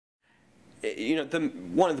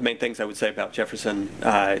One of the main things I would say about Jefferson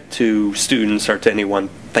to students or to anyone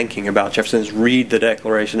thinking about Jefferson is read the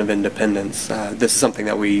Declaration of Independence. This is something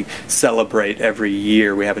that we celebrate every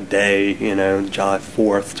year. We have a day, July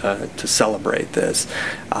 4th, to celebrate this.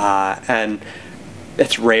 And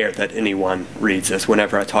it's rare that anyone reads this.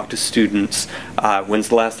 Whenever I talk to students, when's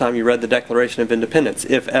the last time you read the Declaration of Independence?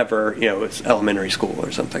 If ever, it's elementary school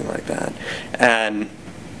or something like that. And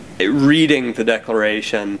reading the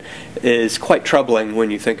Declaration is quite troubling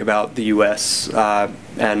when you think about the U.S.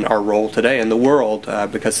 And our role today in the world,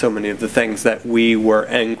 because so many of the things that we were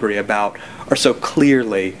angry about are so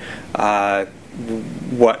clearly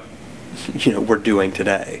what we're doing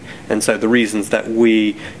today. And so the reasons that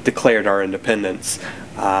we declared our independence,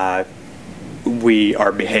 we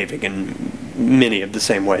are behaving in many of the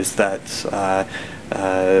same ways that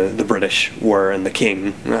the British were and the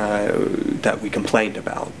king that we complained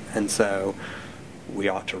about. And so we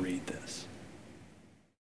ought to read this.